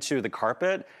into the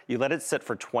carpet. You let it sit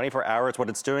for 24 hours. What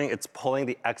it's doing, it's pulling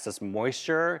the excess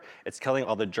moisture. It's killing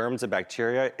all the germs and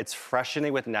bacteria. It's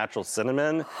freshening with natural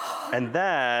cinnamon. And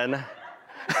then,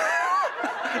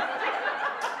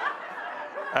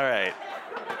 all right.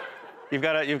 You've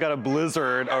got a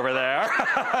blizzard over there.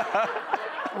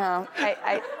 Well,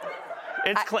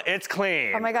 It's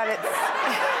clean. Oh my God,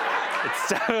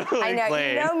 It's totally I know, clean.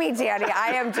 you know me, Danny.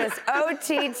 I am just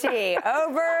OTT,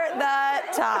 over the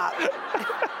top.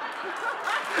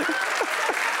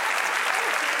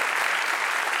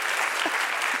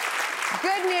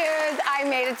 Good news, I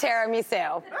made a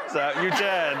tiramisu. So you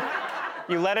did.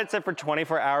 You let it sit for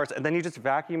 24 hours, and then you just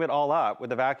vacuum it all up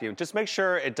with a vacuum. Just make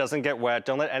sure it doesn't get wet.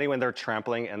 Don't let anyone there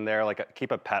trampling in there.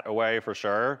 Keep a pet away for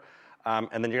sure. And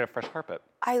then you get a fresh carpet.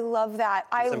 I love that.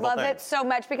 I love thing. it so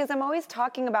much because I'm always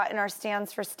talking about in our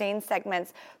Stands for Stain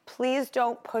segments, please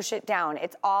don't push it down.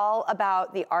 It's all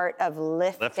about the art of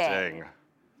lifting.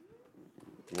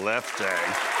 Lifting.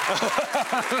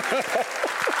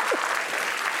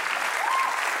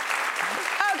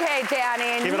 Okay,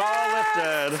 Danny. Keep it all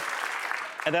lifted.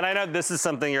 And then I know this is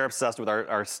something you're obsessed with,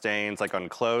 our stains, like on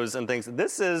clothes and things.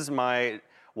 This is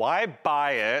why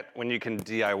buy it when you can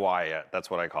DIY it?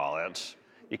 That's what I call it.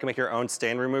 You can make your own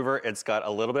stain remover. It's got a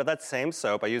little bit of that same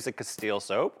soap. I use a Castile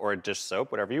soap or a dish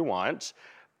soap, whatever you want.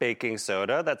 Baking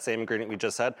soda, that same ingredient we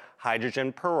just said.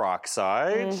 Hydrogen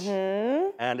peroxide. Mm-hmm.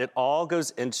 And it all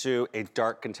goes into a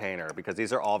dark container because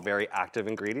these are all very active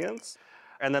ingredients.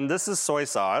 And then this is soy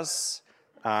sauce.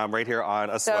 Right here on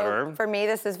a sweater. So for me,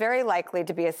 this is very likely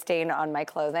to be a stain on my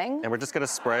clothing. And we're just gonna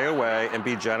spray away and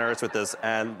be generous with this.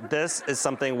 And this is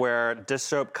something where dish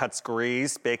soap cuts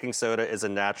grease. Baking soda is a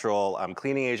natural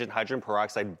cleaning agent. Hydrogen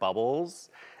peroxide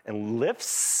bubbles and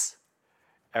lifts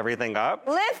everything up.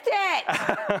 Lift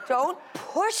it! Don't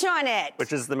push on it.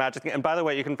 Which is the magic thing. And by the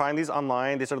way, you can find these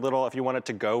online. These are little, if you want a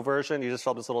to-go version, you just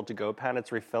fill up this little to-go pen. It's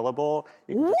refillable.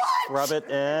 You can just rub it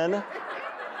in.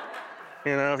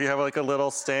 You know, if you have like a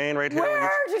little stain right here. Where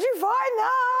did you find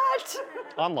that?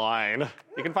 Online.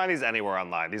 You can find these anywhere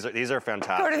online. These are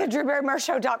fantastic. Go to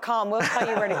thedrewbarrymoreshow.com. We'll tell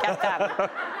you where to get them.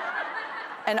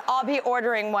 And I'll be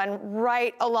ordering one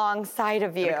right alongside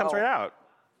of you. And it comes right out.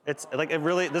 It's like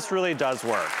this really does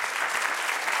work.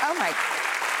 Oh my.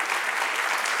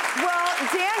 Well,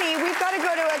 Danny, we've got to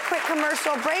go to a quick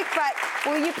commercial break, but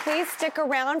will you please stick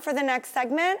around for the next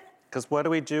segment? Because what do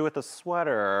we do with a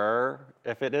sweater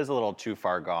if it is a little too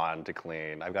far gone to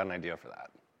clean? I've got an idea for that.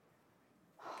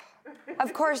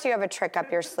 Of course you have a trick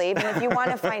up your sleeve, and if you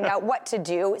want to find out what to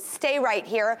do, stay right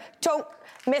here. Don't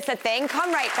miss a thing.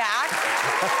 Come right back.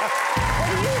 What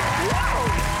do you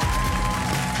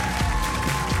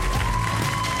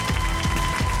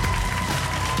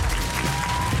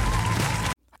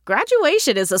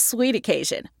Graduation is a sweet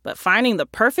occasion, but finding the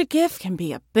perfect gift can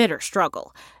be a bitter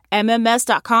struggle.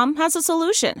 MMS.com has a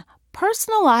solution.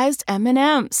 Personalized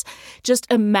M&Ms. Just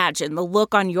imagine the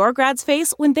look on your grad's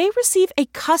face when they receive a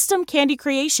custom candy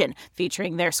creation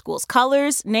featuring their school's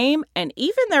colors, name, and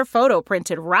even their photo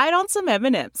printed right on some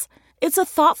M&Ms. It's a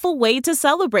thoughtful way to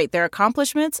celebrate their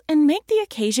accomplishments and make the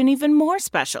occasion even more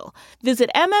special. Visit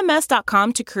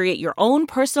MMS.com to create your own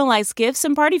personalized gifts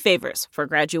and party favors for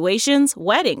graduations,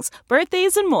 weddings,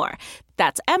 birthdays, and more.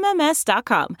 That's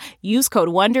MMS.com. Use code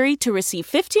WONDERY to receive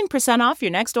 15% off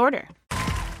your next order.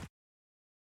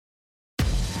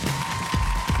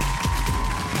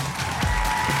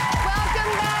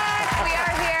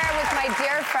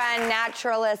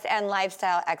 Naturalist and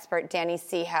lifestyle expert Danny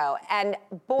Seho. And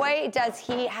boy, does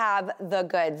he have the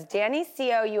goods. Danny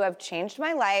Seho, you have changed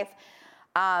my life.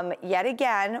 Yet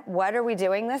again, what are we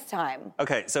doing this time?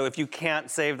 Okay, so if you can't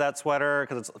save that sweater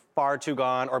because it's far too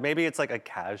gone, or maybe it's like a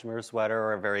cashmere sweater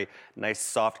or a very nice,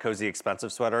 soft, cozy,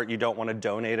 expensive sweater, you don't want to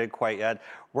donate it quite yet,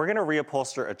 we're gonna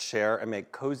reupholster a chair and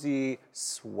make cozy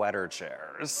sweater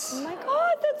chairs. Oh my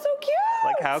God, that's so cute.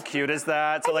 Like how cute is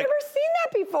that? I've never seen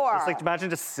that for? It's like, imagine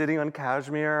just sitting on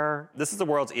cashmere. This is the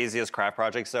world's easiest craft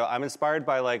project, so I'm inspired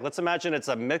by, like, let's imagine it's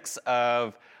a mix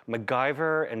of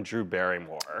MacGyver and Drew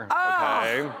Barrymore,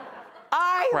 okay?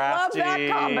 I Crafty, love that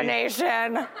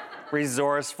combination.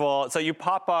 Resourceful. So you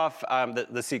pop off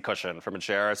the seat cushion from a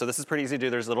chair. So this is pretty easy to do.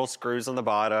 There's little screws on the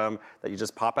bottom that you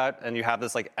just pop out, and you have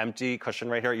this like empty cushion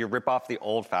right here. You rip off the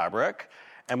old fabric.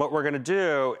 And what we're gonna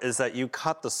do is that you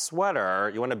cut the sweater.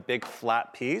 You want a big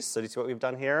flat piece. So do you see what we've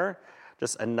done here?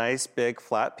 Just a nice big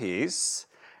flat piece.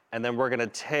 And then we're gonna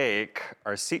take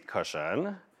our seat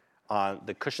cushion on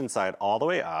the cushion side all the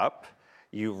way up.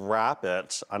 You wrap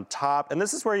it on top, and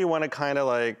this is where you want to kind of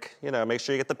like, you know, make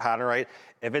sure you get the pattern right.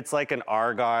 If it's like an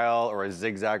argyle or a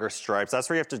zigzag or stripes, that's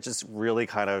where you have to just really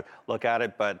kind of look at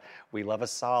it, but we love a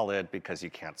solid because you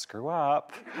can't screw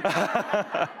up.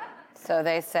 So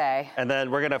they say. And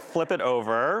then we're gonna flip it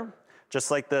over,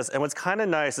 just like this. And what's kind of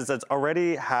nice is that it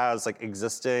already has like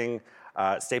existing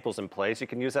staples in place. You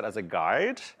can use that as a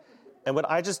guide. And what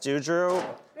I just do, Drew,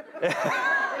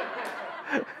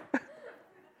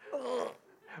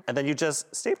 and then you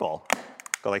just staple.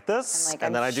 Go like this,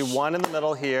 and then I do one in the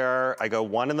middle here, I go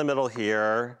one in the middle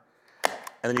here,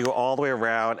 and then you go all the way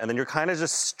around, and then you're kind of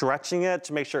just stretching it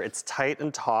to make sure it's tight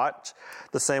and taut,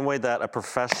 the same way that a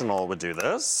professional would do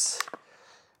this.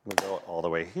 We'll go all the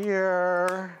way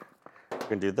here. We're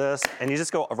gonna do this, and you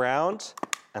just go around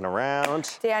and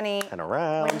around Danny, and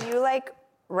around. When you like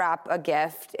wrap a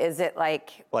gift, is it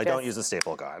like Well, I don't use a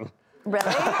staple gun.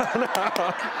 Really?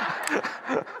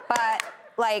 But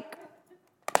like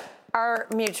our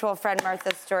mutual friend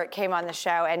Martha Stewart came on the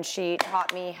show and she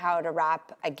taught me how to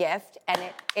wrap a gift, and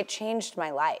it changed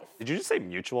my life. Did you just say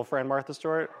mutual friend Martha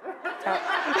Stewart?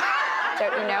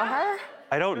 Don't you know her?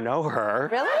 I don't know her.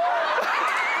 Really?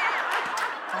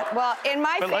 Well, in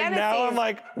my But like now I'm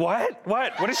like, what?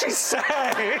 What did she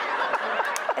say?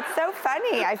 It's so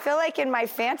funny. I feel like in my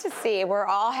fantasy, we're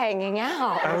all hanging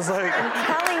out. I was like... I'm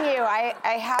telling you, I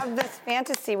have this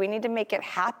fantasy. We need to make it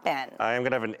happen. I am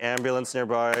gonna have an ambulance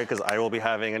nearby because I will be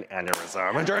having an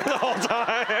aneurysm during the whole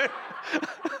time.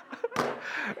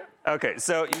 Okay,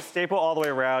 so you staple all the way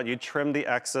around, you trim the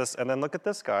excess, and then look at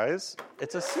this, guys.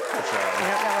 It's a seat cushion.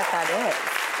 I don't know what that is.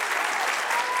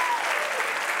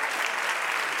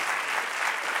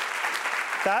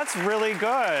 That's really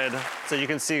good. So you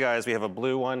can see, guys, we have a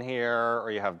blue one here,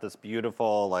 or you have this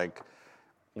beautiful, like,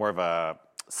 more of a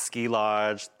ski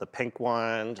lodge, the pink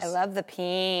one. I love the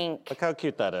pink. Look how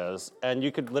cute that is. And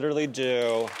you could literally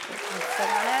do... Sit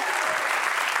on it.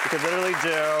 You could literally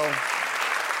do...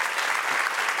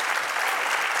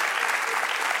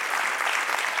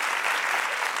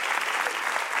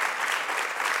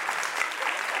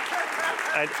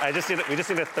 we just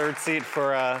need a third seat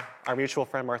for our mutual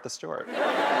friend Martha Stewart.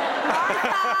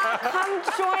 Martha, come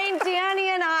join Danny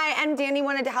and I. And Danny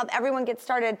wanted to help everyone get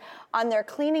started on their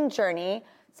cleaning journey.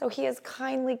 So he is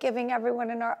kindly giving everyone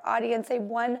in our audience a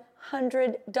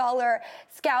 $100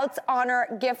 Scouts Honor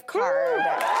gift card.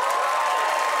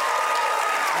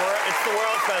 It's the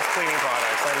world's best cleaning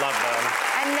products. I love them.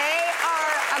 And they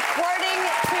are, according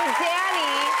to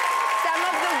Danny, some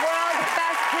of the world's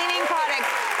best cleaning products.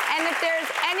 And if there's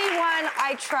anyone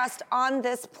I trust on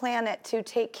this planet to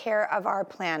take care of our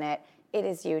planet, it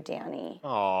is you, Danny.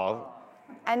 Aww.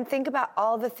 And think about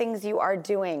all the things you are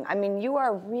doing. I mean, you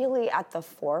are really at the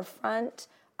forefront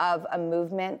of a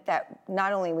movement that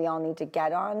not only we all need to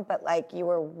get on, but like you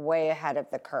are way ahead of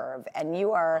the curve. And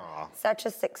you are such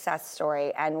a success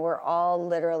story, and we're all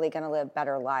literally gonna live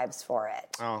better lives for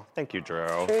it. Oh, thank you, Drew.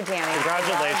 True, Danny.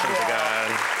 Congratulations again.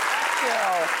 Thank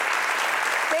you.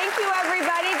 Thank you,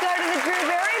 everybody. Go to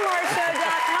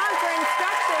thedrewbarrymoreshow.com for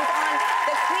instructions on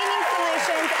the cleaning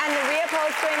solutions and the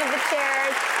reupholstering of the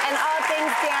chairs and all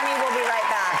things Danny. We'll be right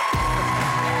back.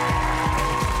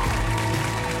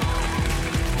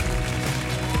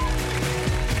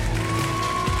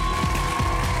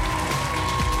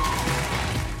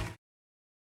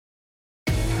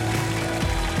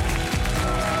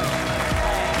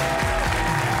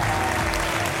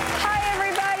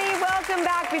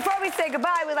 Before we say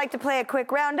goodbye, we'd like to play a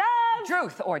quick round of...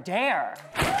 Truth or Dare.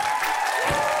 Yes.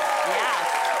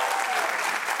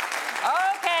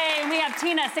 Okay, we have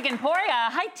Tina Siganporia.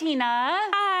 Hi, Tina.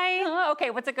 Hi.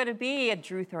 Okay, what's it going to be, a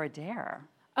truth or a dare?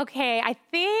 Okay, I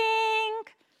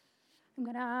think I'm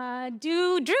gonna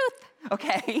do truth.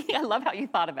 Okay, I love how you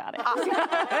thought about it.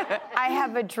 I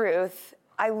have a truth.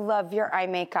 I love your eye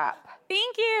makeup.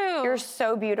 Thank you. You're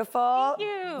so beautiful. Thank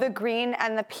you. The green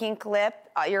and the pink lip,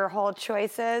 your whole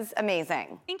choices,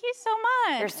 amazing. Thank you so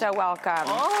much. You're so welcome.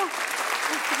 Oh,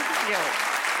 thank you.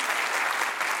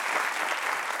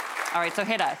 All right, so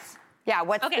hit us. Yeah,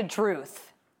 what's the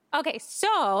truth? Okay,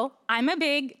 so I'm a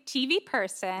big TV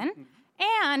person,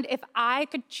 and if I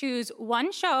could choose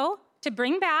one show to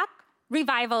bring back,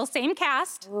 revival, same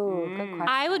cast, Ooh, good question.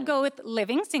 I would go with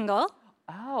Living Single.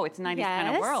 Oh, it's 90s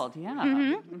kind of world,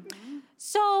 yeah.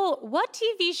 So what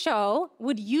TV show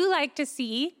would you like to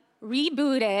see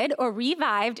rebooted or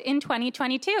revived in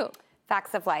 2022?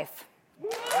 Facts of Life.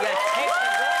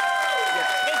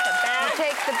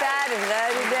 Take the bad and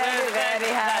Daddy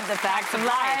had the facts of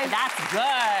life. That's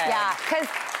good. Yeah, because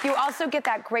you also get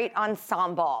that great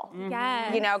ensemble.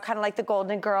 Yes. You know, kind of like the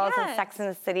Golden Girls and Sex and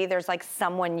the City. There's like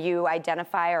someone you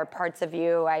identify or parts of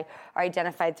you are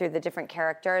identified through the different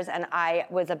characters, and I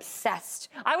was obsessed.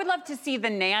 I would love to see The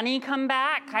Nanny come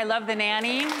back. I love The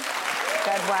Nanny.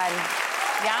 Good one.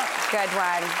 Yeah. Good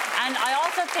one. And I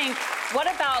also think,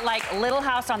 what about like Little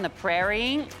House on the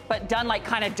Prairie, but done like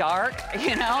kind of dark,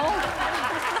 you know?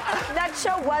 That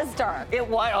show was dark. It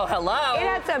was, oh, hello. It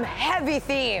had some heavy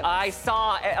themes. I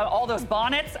saw all those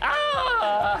bonnets.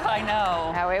 Ah, I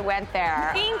know. How it went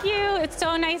there. Thank you. It's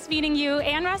so nice meeting you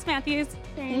and Ross Matthews.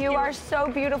 You are so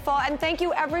beautiful. And thank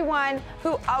you, everyone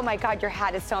who, oh my God, your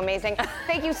hat is so amazing.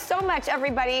 Thank you so much,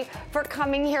 everybody, for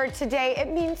coming here today. It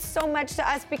means so much to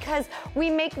us because we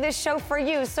make this show for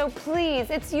you. So please,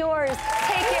 it's yours.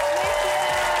 Take it with you.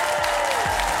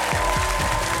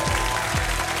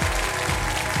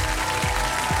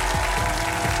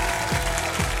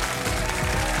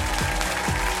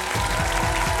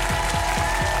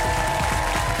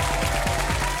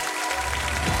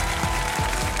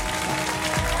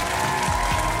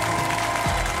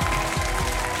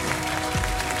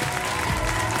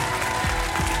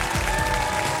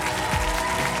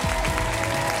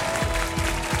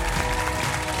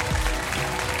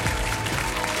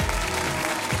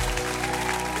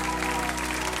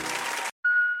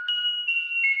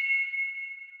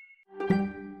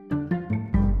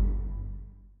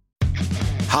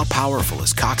 How powerful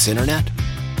is Cox Internet?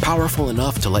 Powerful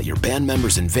enough to let your band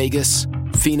members in Vegas,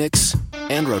 Phoenix,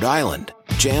 and Rhode Island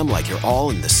jam like you're all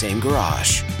in the same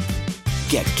garage.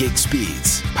 Get gig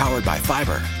speeds powered by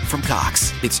fiber from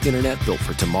Cox. It's internet built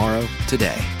for tomorrow,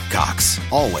 today. Cox,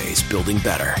 always building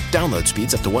better. Download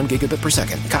speeds up to 1 gigabit per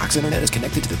second. Cox Internet is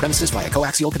connected to the premises via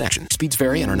coaxial connection. Speeds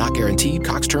vary and are not guaranteed.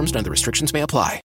 Cox terms and other restrictions may apply.